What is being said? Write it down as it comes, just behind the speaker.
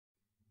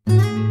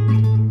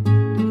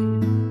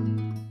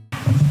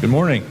Good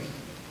morning.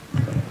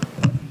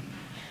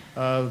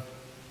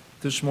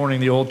 This morning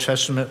the Old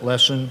Testament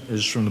lesson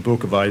is from the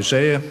book of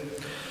Isaiah,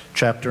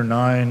 chapter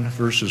 9,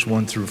 verses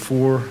 1 through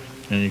 4,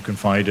 and you can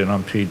find it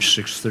on page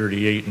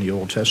 638 in the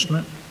Old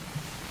Testament.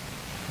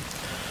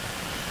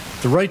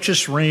 The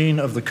righteous reign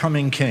of the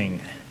coming king,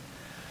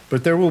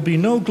 but there will be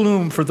no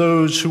gloom for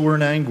those who were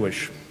in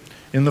anguish.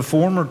 In the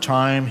former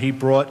time he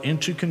brought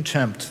into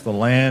contempt the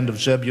land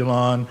of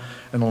Zebulun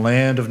and the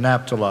land of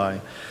Naphtali.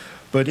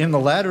 But in the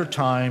latter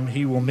time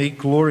he will make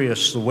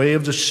glorious the way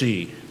of the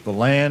sea, the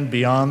land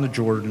beyond the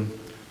Jordan,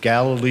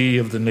 Galilee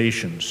of the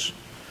nations.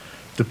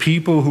 The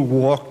people who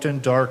walked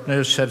in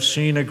darkness have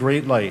seen a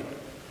great light.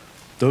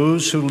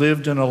 Those who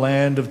lived in a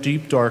land of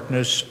deep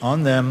darkness,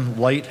 on them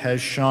light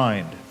has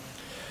shined.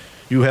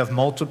 You have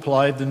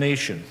multiplied the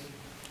nation.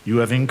 You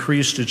have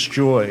increased its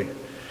joy.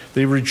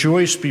 They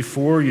rejoice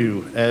before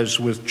you as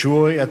with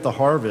joy at the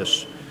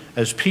harvest,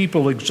 as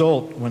people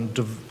exult when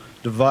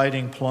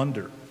dividing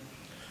plunder.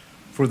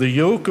 For the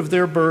yoke of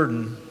their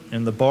burden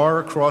and the bar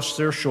across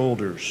their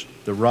shoulders,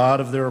 the rod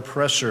of their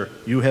oppressor,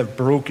 you have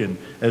broken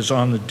as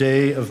on the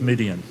day of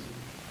Midian.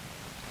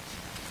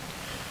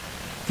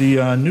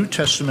 The New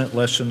Testament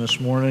lesson this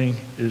morning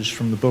is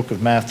from the book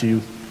of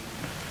Matthew,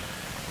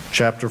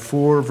 chapter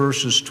 4,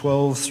 verses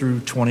 12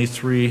 through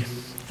 23,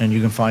 and you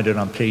can find it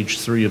on page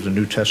 3 of the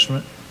New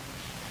Testament.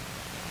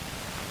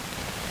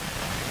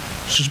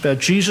 This is about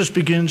Jesus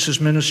begins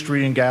his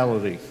ministry in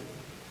Galilee.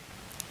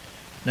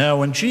 Now,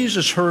 when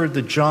Jesus heard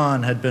that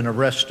John had been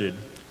arrested,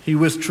 he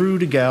withdrew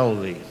to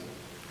Galilee.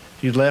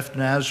 He left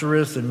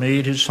Nazareth and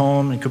made his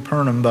home in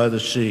Capernaum by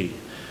the sea,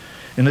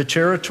 in the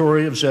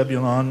territory of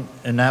Zebulun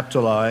and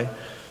Naphtali,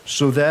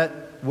 so that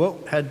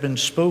what had been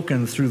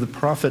spoken through the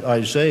prophet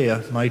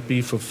Isaiah might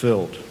be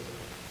fulfilled.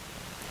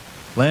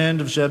 Land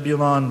of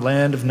Zebulun,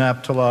 land of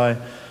Naphtali,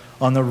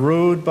 on the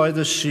road by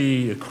the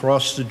sea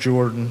across the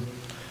Jordan,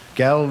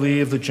 Galilee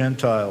of the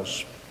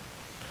Gentiles.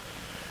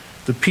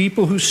 The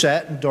people who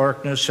sat in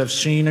darkness have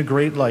seen a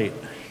great light,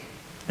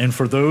 and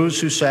for those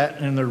who sat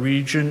in the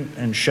region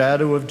and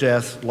shadow of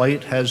death,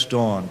 light has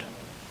dawned.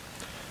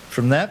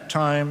 From that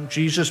time,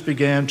 Jesus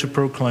began to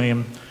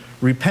proclaim,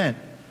 "Repent,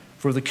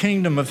 for the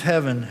kingdom of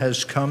heaven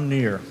has come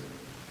near."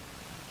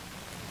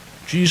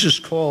 Jesus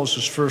calls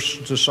his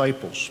first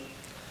disciples.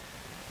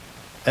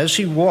 As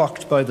he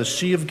walked by the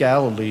Sea of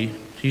Galilee,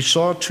 he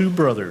saw two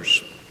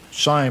brothers,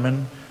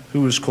 Simon, who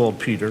was called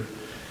Peter,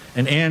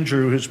 and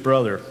Andrew, his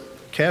brother,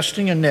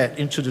 casting a net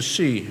into the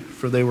sea,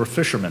 for they were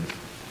fishermen.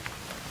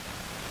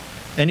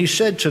 And he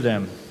said to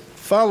them,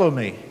 "Follow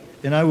me,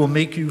 and I will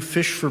make you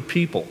fish for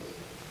people."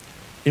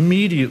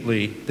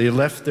 Immediately they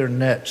left their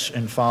nets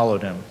and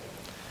followed him.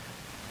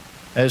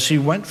 As he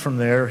went from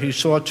there, he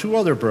saw two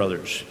other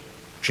brothers,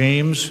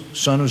 James,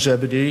 son of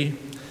Zebedee,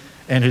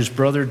 and his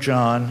brother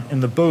John, in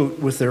the boat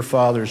with their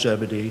father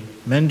Zebedee,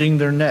 mending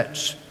their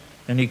nets,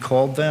 and he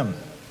called them.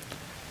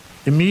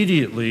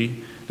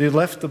 Immediately they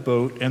left the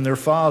boat and their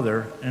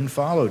father and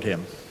followed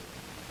him.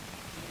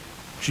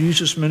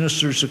 Jesus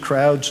ministers to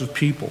crowds of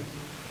people.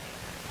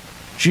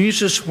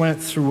 Jesus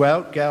went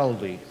throughout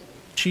Galilee,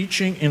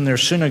 teaching in their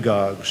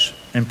synagogues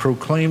and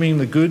proclaiming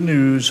the good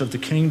news of the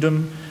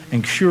kingdom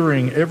and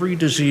curing every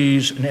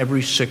disease and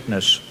every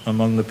sickness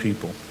among the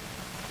people.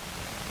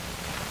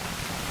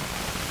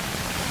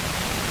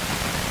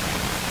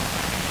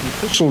 The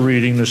epistle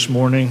reading this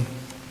morning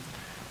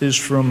is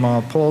from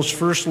Paul's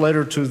first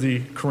letter to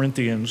the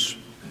Corinthians,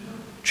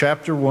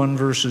 chapter 1,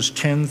 verses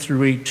 10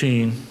 through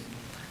 18,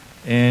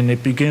 and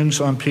it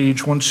begins on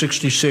page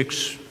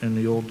 166 in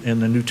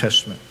the New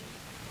Testament.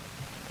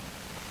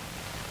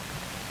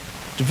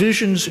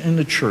 Divisions in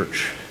the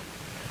church.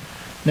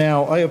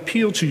 Now I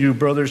appeal to you,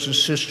 brothers and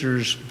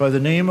sisters, by the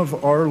name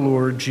of our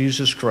Lord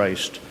Jesus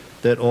Christ,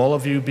 that all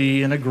of you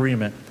be in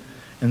agreement,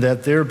 and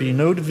that there be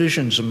no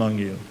divisions among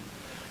you,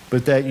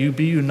 but that you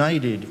be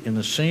united in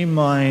the same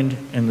mind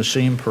and the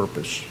same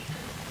purpose.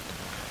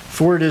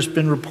 For it has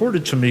been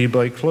reported to me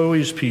by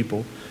Chloe's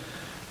people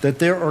that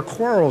there are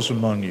quarrels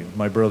among you,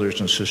 my brothers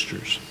and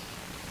sisters.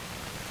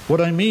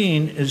 What I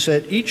mean is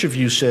that each of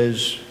you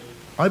says,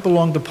 "I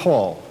belong to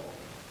Paul,"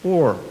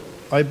 or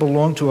 "I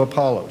belong to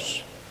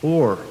Apollos,"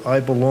 or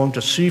 "I belong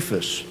to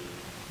Cephas,"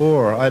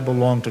 or "I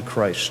belong to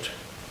Christ."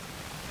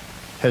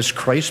 Has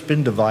Christ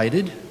been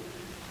divided?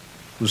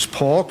 Was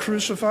Paul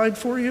crucified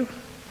for you?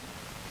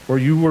 Or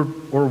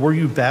were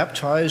you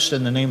baptized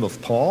in the name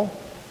of Paul?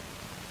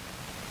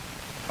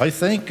 I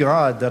thank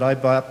God that I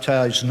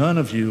baptized none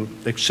of you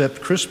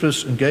except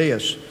Crispus and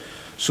Gaius,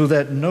 so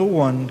that no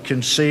one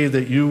can say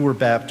that you were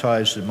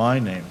baptized in my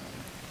name.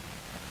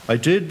 I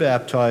did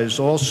baptize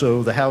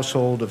also the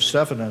household of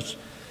Stephanas.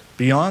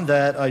 Beyond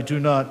that, I do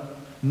not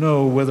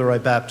know whether I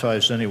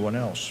baptized anyone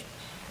else.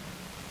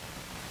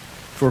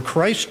 For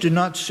Christ did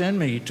not send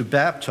me to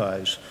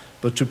baptize,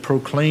 but to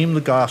proclaim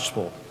the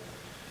gospel,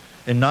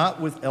 and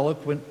not with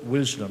eloquent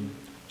wisdom,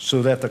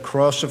 so that the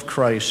cross of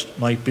Christ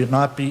might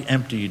not be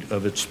emptied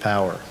of its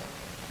power.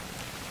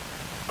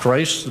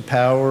 Christ, the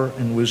power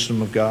and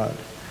wisdom of God.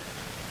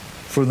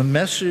 For the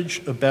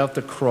message about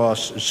the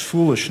cross is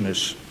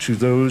foolishness to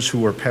those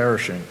who are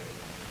perishing,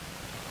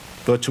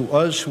 but to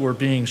us who are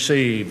being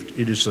saved,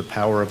 it is the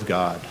power of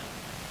God.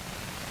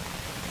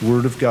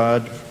 Word of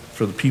God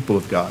for the people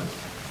of God.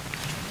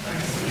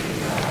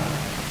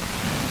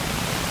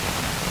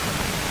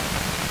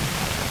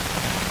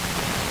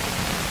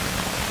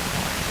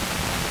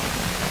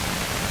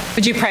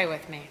 Would you pray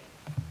with me?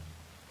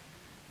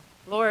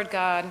 Lord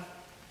God,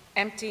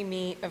 empty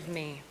me of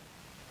me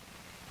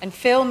and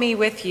fill me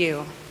with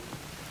you,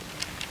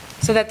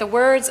 so that the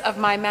words of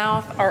my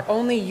mouth are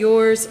only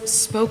yours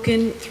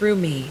spoken through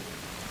me.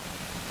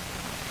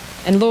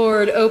 And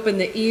Lord, open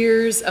the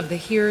ears of the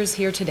hearers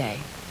here today,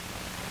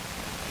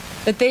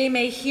 that they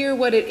may hear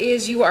what it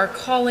is you are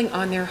calling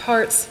on their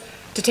hearts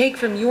to take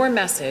from your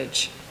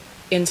message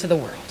into the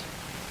world.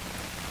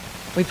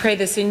 We pray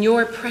this in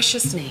your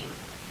precious name.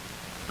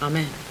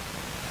 Amen.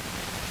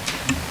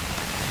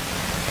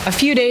 A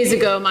few days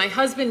ago, my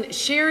husband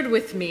shared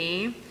with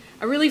me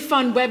a really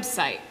fun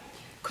website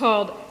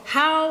called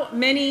How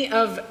Many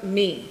of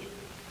Me.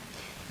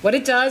 What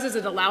it does is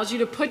it allows you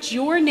to put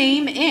your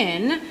name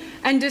in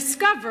and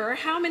discover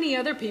how many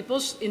other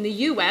people in the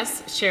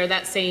U.S. share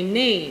that same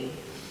name.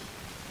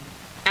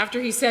 After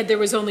he said there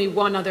was only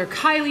one other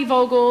Kylie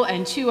Vogel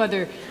and two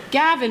other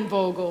Gavin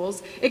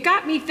Vogels, it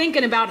got me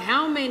thinking about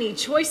how many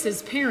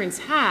choices parents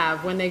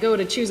have when they go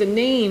to choose a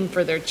name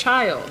for their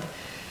child.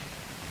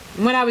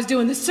 When I was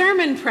doing the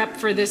sermon prep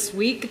for this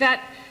week,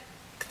 that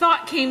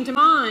thought came to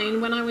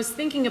mind when I was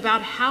thinking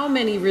about how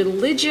many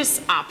religious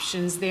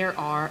options there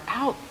are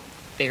out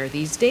there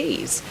these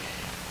days.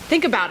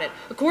 Think about it.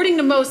 According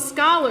to most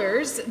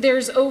scholars,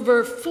 there's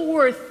over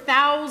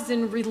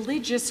 4,000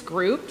 religious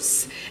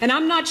groups, and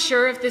I'm not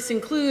sure if this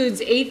includes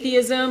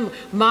atheism,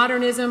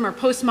 modernism, or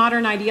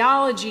postmodern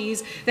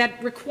ideologies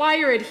that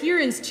require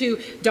adherence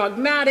to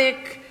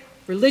dogmatic,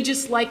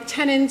 religious-like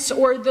tenets,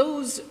 or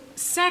those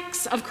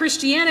sects of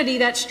Christianity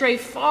that stray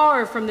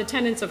far from the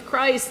tenets of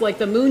Christ, like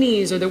the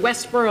Moonies or the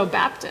Westboro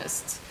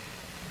Baptists.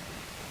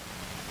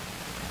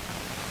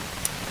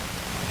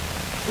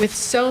 With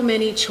so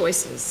many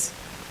choices,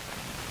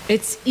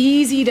 it's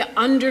easy to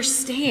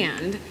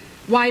understand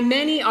why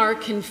many are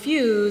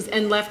confused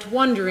and left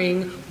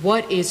wondering,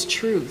 what is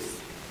truth?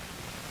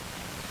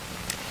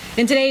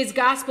 In today's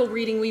gospel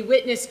reading, we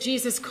witness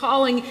Jesus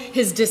calling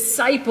his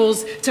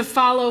disciples to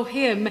follow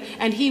him,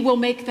 and he will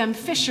make them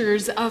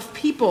fishers of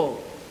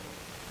people.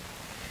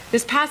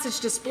 This passage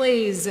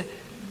displays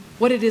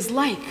what it is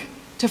like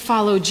to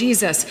follow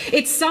Jesus.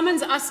 It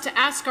summons us to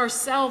ask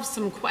ourselves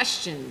some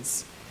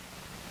questions.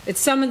 It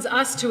summons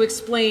us to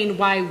explain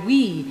why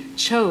we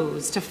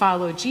chose to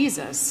follow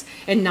Jesus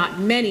and not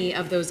many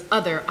of those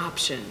other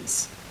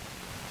options.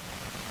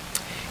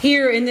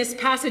 Here in this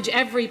passage,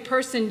 every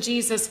person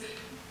Jesus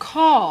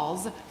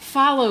calls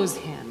follows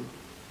him,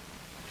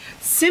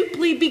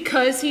 simply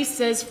because he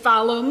says,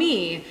 "Follow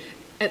me."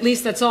 At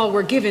least that's all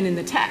we're given in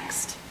the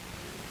text.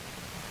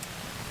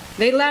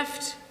 They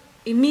left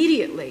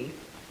immediately.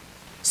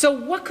 So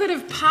what could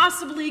have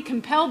possibly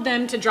compelled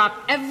them to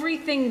drop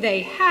everything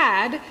they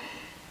had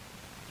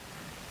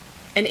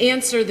and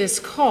answer this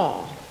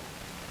call?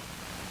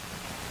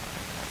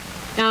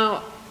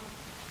 Now,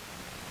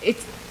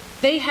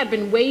 they had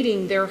been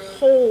waiting their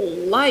whole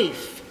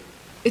life.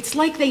 It's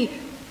like they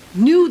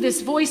knew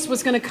this voice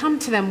was going to come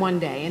to them one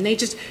day, and they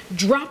just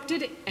dropped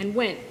it and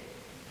went.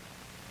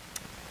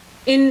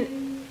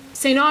 In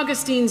St.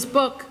 Augustine's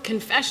book,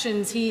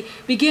 Confessions, he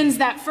begins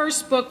that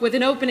first book with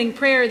an opening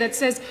prayer that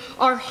says,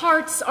 "Our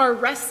hearts are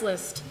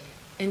restless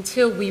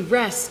until we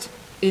rest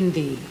in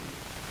thee."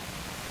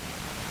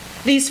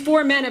 These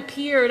four men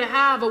appear to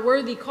have a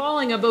worthy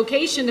calling, a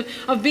vocation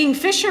of being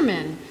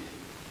fishermen.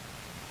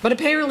 But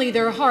apparently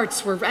their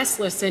hearts were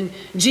restless, and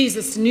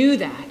Jesus knew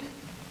that.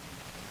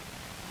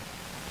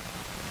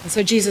 And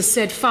so Jesus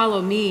said,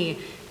 "Follow me,"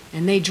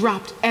 and they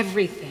dropped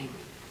everything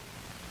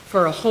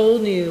for a whole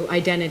new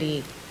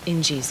identity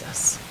in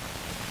Jesus.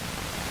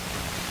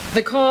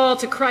 The call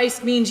to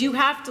Christ means you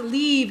have to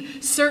leave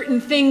certain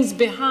things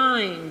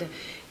behind.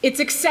 It's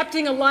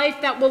accepting a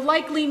life that will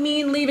likely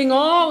mean leaving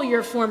all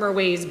your former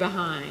ways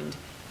behind.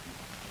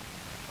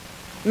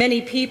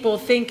 Many people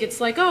think it's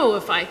like, oh,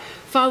 if I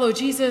follow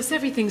Jesus,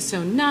 everything's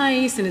so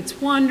nice and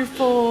it's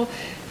wonderful.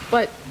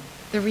 But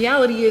the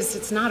reality is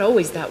it's not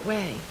always that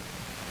way.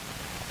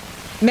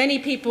 Many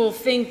people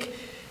think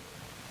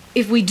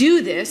if we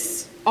do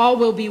this, all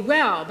will be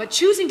well. But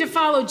choosing to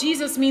follow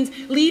Jesus means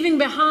leaving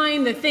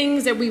behind the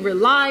things that we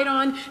relied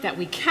on, that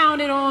we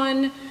counted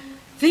on,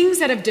 things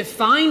that have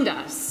defined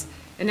us.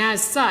 And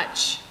as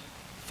such,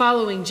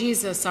 following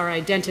Jesus, our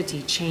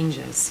identity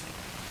changes.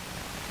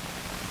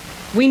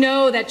 We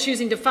know that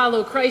choosing to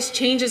follow Christ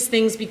changes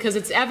things because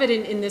it's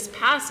evident in this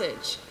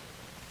passage.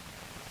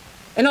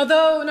 And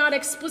although not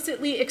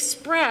explicitly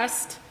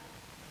expressed,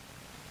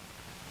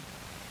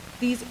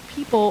 these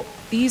people,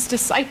 these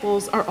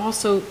disciples, are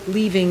also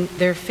leaving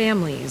their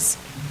families.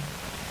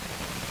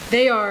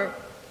 They are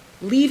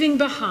leaving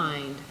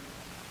behind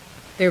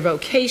their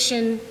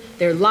vocation,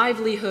 their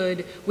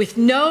livelihood, with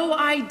no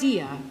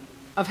idea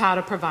of how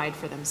to provide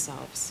for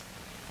themselves.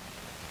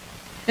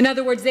 In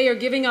other words, they are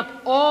giving up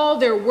all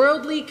their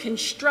worldly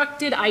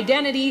constructed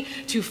identity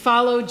to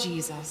follow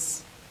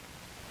Jesus.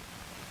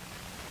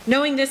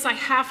 Knowing this, I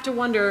have to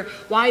wonder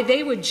why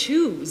they would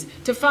choose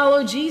to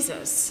follow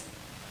Jesus.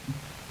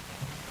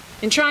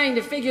 In trying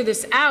to figure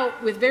this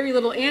out with very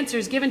little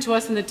answers given to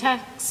us in the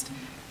text,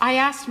 I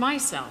asked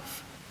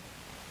myself,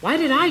 why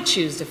did I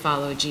choose to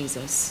follow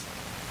Jesus?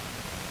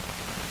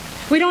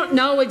 We don't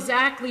know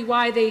exactly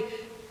why they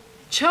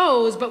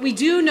chose, but we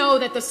do know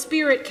that the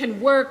Spirit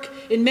can work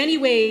in many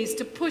ways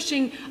to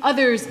pushing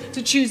others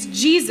to choose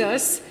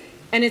Jesus,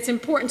 and it's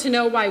important to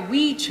know why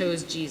we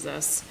chose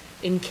Jesus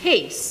in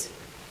case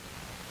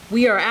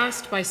we are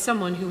asked by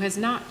someone who has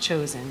not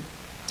chosen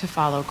to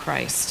follow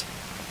Christ.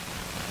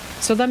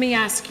 So let me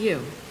ask you,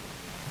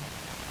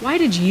 why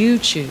did you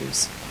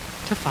choose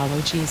to follow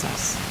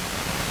Jesus?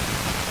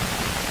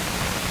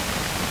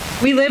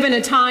 We live in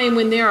a time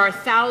when there are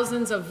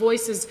thousands of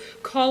voices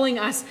calling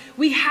us.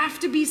 We have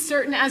to be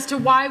certain as to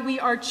why we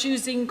are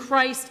choosing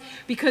Christ,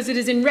 because it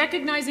is in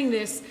recognizing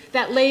this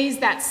that lays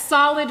that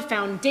solid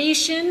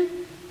foundation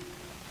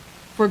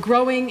for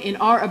growing in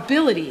our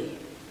ability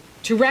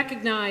to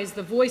recognize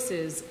the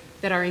voices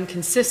that are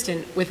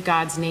inconsistent with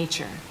God's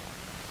nature.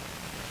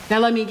 Now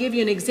let me give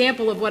you an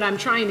example of what I'm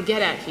trying to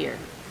get at here.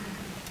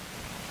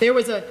 There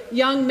was a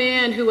young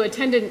man who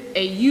attended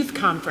a youth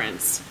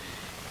conference,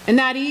 and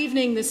that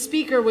evening the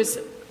speaker was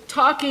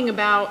talking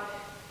about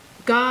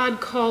God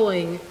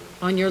calling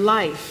on your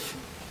life.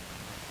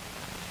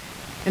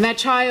 And that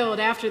child,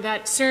 after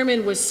that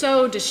sermon, was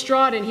so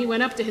distraught, and he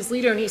went up to his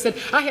leader and he said,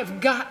 I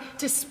have got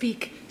to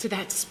speak to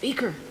that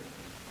speaker.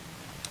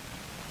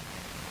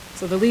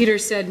 So the leader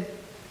said,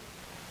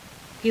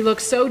 he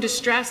looked so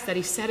distressed that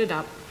he set it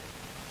up.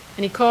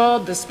 And he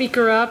called the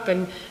speaker up,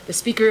 and the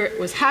speaker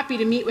was happy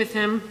to meet with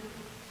him.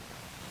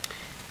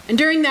 And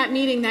during that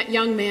meeting, that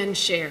young man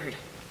shared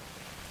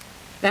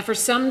that for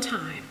some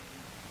time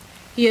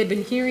he had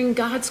been hearing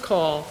God's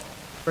call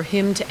for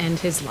him to end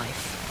his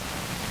life.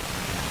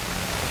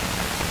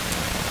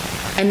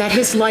 And that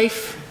his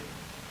life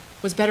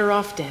was better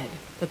off dead,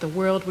 that the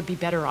world would be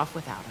better off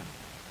without him.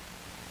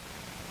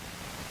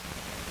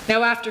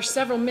 Now, after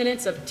several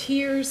minutes of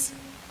tears,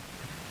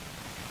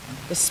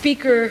 the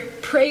speaker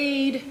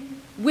prayed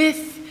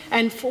with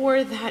and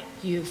for that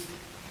youth.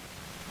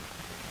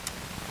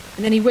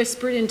 And then he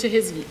whispered into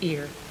his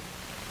ear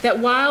that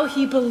while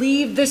he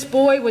believed this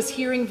boy was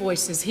hearing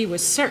voices, he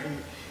was certain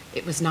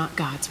it was not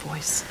God's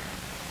voice.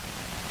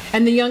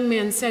 And the young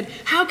man said,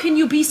 how can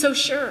you be so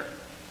sure?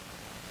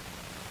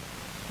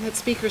 And that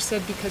speaker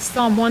said, because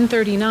Psalm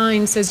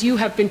 139 says, you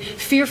have been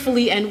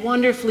fearfully and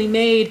wonderfully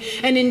made.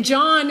 And in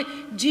John,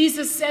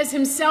 Jesus says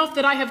himself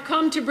that I have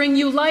come to bring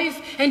you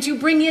life and to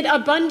bring it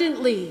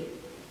abundantly.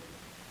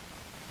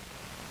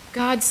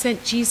 God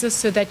sent Jesus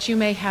so that you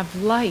may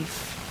have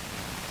life.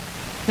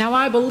 Now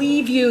I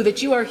believe you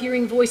that you are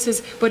hearing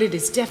voices, but it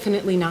is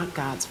definitely not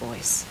God's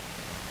voice.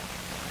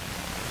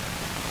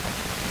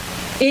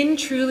 In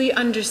truly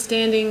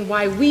understanding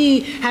why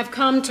we have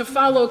come to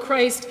follow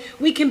Christ,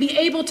 we can be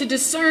able to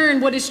discern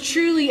what is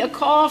truly a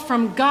call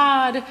from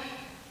God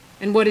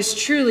and what is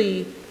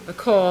truly a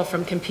call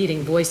from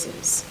competing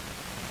voices.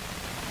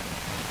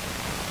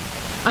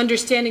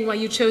 Understanding why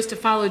you chose to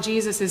follow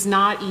Jesus is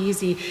not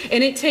easy,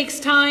 and it takes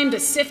time to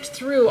sift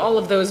through all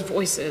of those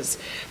voices.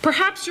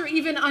 Perhaps you're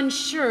even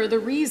unsure the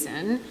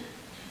reason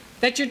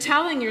that you're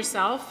telling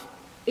yourself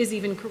is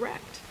even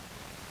correct.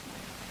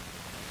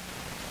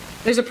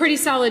 There's a pretty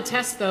solid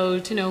test, though,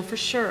 to know for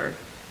sure.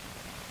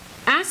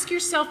 Ask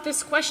yourself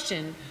this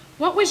question: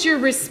 what was your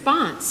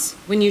response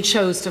when you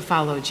chose to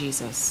follow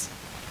Jesus?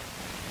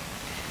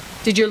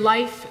 Did your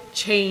life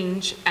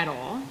change at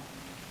all?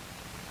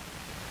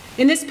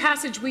 In this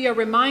passage, we are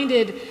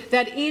reminded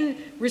that in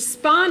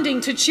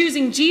responding to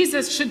choosing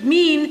Jesus should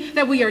mean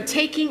that we are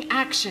taking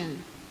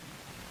action.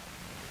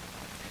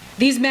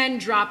 These men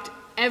dropped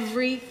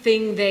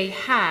everything they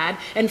had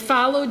and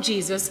followed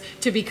Jesus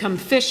to become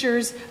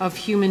fishers of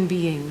human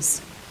beings.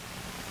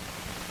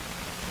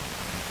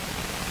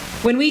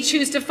 When we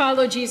choose to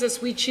follow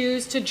Jesus, we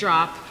choose to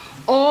drop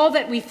all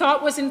that we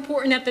thought was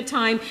important at the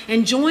time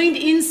and joined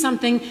in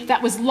something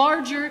that was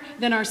larger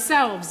than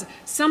ourselves,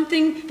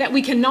 something that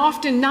we can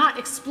often not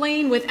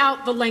explain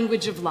without the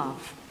language of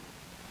love.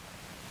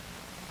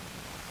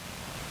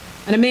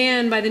 And a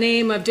man by the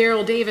name of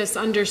Daryl Davis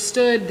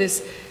understood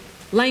this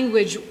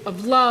language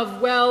of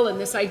love well, and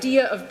this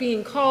idea of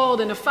being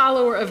called and a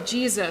follower of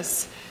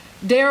Jesus.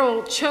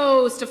 Daryl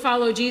chose to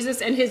follow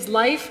Jesus, and his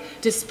life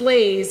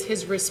displays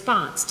his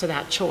response to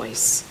that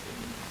choice.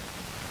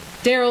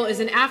 Daryl is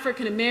an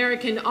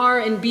African-American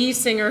R&B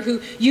singer who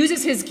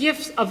uses his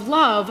gift of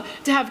love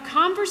to have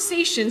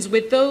conversations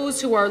with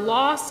those who are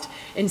lost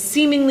and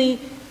seemingly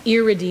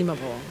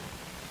irredeemable.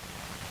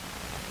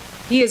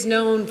 He is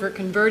known for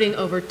converting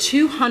over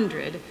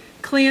 200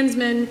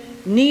 Klansmen,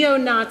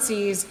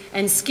 neo-Nazis,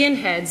 and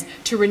skinheads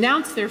to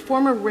renounce their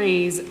former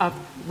ways of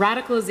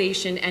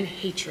radicalization and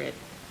hatred.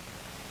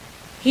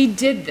 He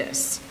did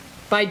this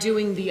by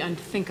doing the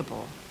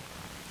unthinkable.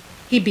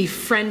 He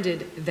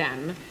befriended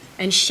them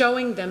and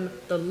showing them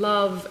the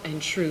love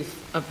and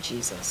truth of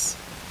Jesus.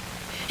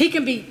 He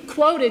can be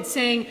quoted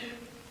saying,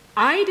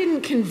 I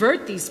didn't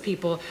convert these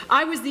people.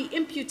 I was the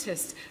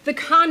impetus, the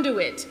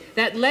conduit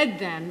that led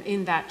them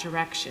in that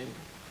direction.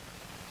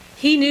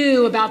 He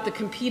knew about the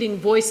competing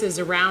voices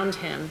around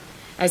him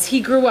as he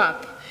grew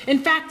up. In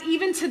fact,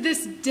 even to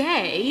this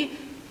day,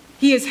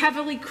 he is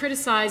heavily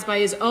criticized by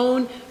his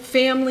own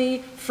family,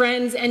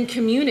 friends, and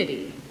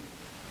community.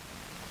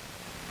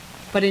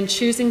 But in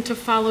choosing to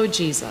follow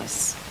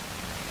Jesus,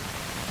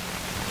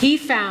 he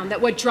found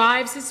that what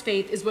drives his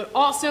faith is what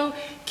also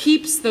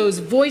keeps those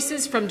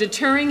voices from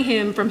deterring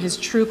him from his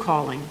true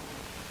calling.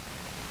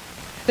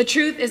 The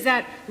truth is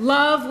that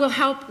love will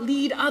help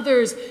lead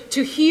others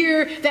to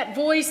hear that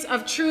voice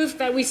of truth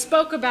that we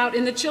spoke about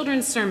in the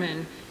children's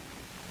sermon.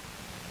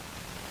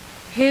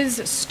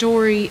 His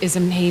story is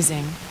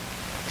amazing,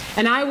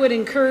 and I would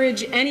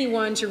encourage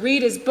anyone to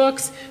read his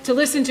books, to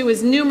listen to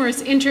his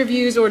numerous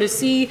interviews, or to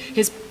see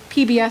his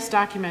PBS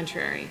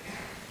documentary.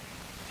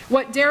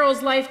 What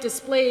Daryl's life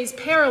displays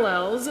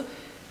parallels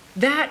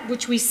that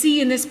which we see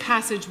in this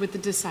passage with the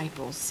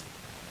disciples.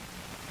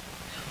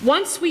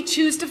 Once we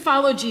choose to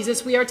follow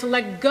Jesus, we are to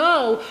let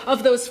go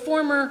of those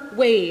former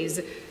ways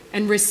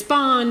and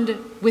respond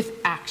with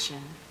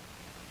action.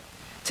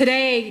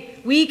 Today,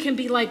 we can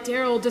be like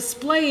Daryl,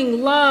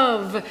 displaying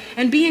love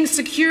and being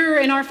secure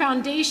in our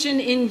foundation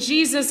in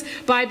Jesus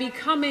by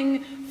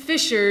becoming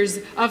fishers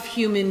of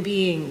human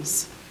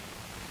beings.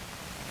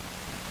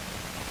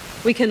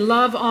 We can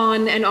love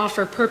on and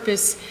offer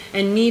purpose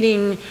and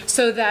meaning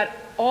so that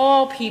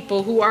all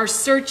people who are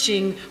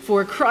searching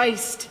for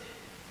Christ,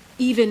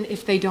 even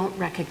if they don't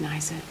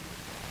recognize it.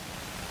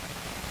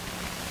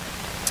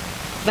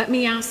 Let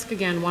me ask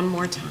again one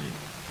more time.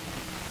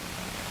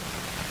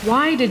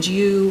 Why did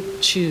you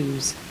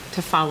choose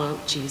to follow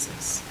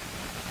Jesus?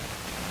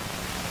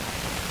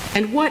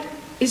 And what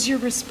is your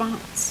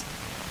response?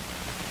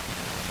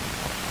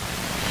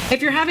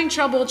 If you're having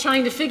trouble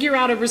trying to figure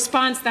out a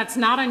response, that's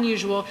not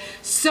unusual.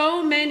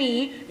 So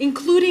many,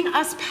 including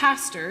us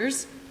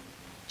pastors,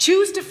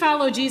 choose to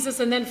follow Jesus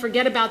and then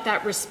forget about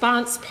that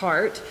response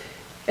part,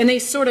 and they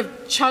sort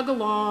of chug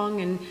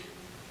along, and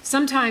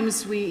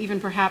sometimes we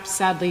even perhaps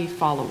sadly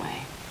fall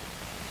away.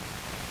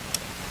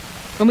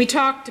 When we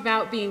talked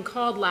about being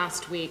called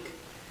last week,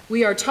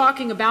 we are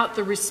talking about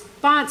the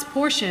response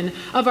portion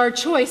of our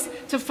choice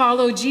to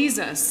follow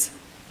Jesus.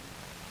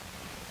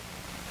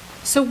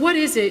 So what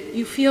is it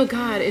you feel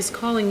God is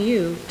calling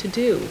you to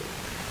do?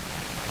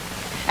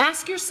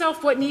 Ask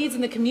yourself what needs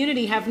in the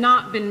community have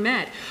not been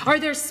met. Are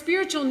there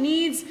spiritual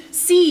needs,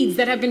 seeds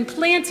that have been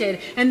planted,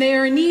 and they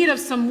are in need of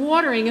some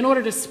watering in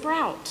order to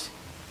sprout?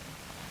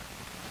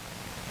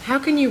 How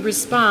can you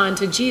respond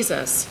to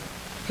Jesus,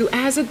 who,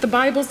 as the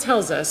Bible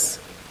tells us,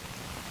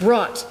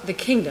 brought the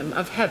kingdom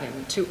of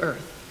heaven to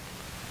earth?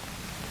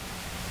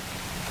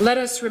 Let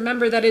us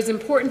remember that it is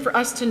important for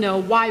us to know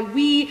why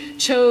we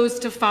chose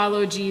to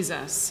follow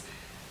Jesus.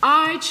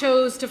 I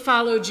chose to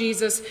follow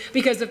Jesus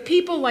because of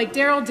people like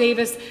Daryl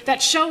Davis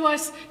that show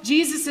us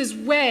Jesus'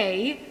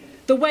 way,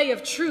 the way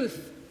of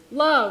truth,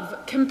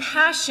 love,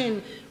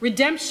 compassion,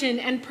 redemption,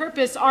 and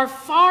purpose are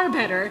far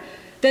better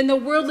than the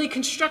worldly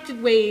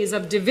constructed ways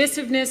of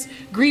divisiveness,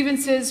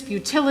 grievances,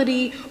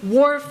 futility,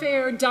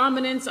 warfare,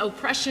 dominance,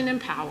 oppression,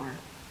 and power.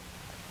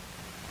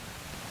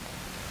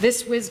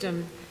 This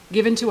wisdom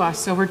given to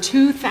us over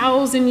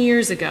 2,000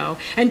 years ago,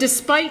 and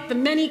despite the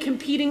many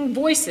competing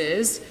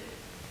voices,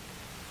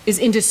 is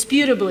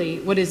indisputably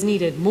what is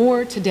needed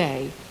more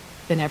today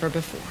than ever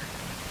before.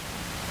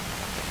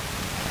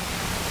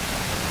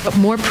 What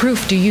more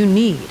proof do you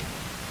need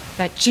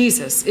that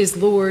Jesus is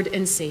Lord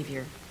and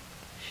Savior?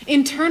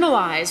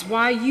 Internalize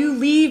why you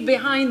leave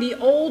behind the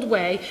old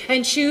way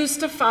and choose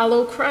to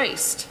follow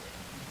Christ.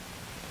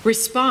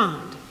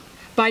 Respond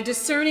by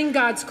discerning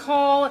God's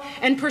call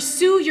and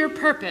pursue your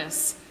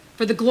purpose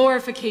for the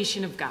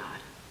glorification of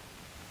God.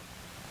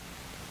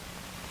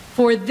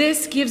 For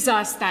this gives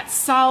us that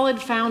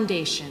solid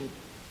foundation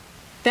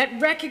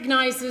that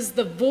recognizes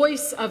the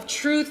voice of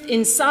truth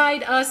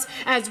inside us,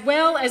 as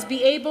well as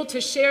be able to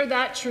share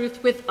that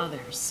truth with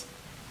others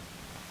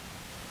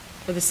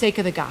for the sake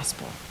of the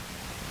gospel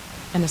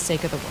and the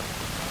sake of the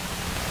world.